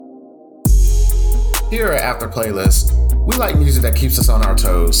Here at After Playlist, we like music that keeps us on our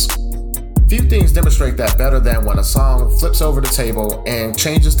toes. Few things demonstrate that better than when a song flips over the table and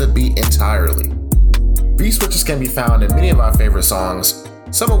changes the beat entirely. Beat switches can be found in many of our favorite songs,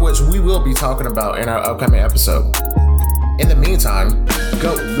 some of which we will be talking about in our upcoming episode. In the meantime,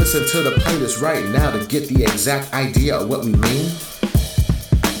 go listen to the playlist right now to get the exact idea of what we mean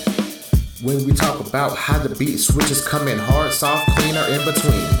when we talk about how the beat switches come in hard, soft, clean, or in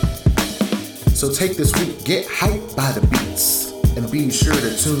between. So take this week, get hyped by the beats, and be sure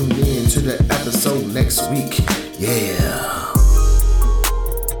to tune in to the episode next week. Yeah.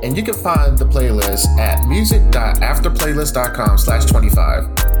 And you can find the playlist at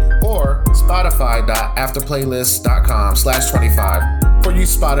music.afterplaylist.com/25 or spotify.afterplaylist.com/25 for you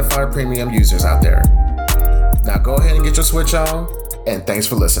Spotify premium users out there. Now go ahead and get your switch on, and thanks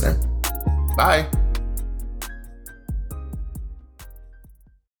for listening. Bye.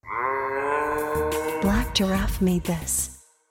 Black Giraffe made this.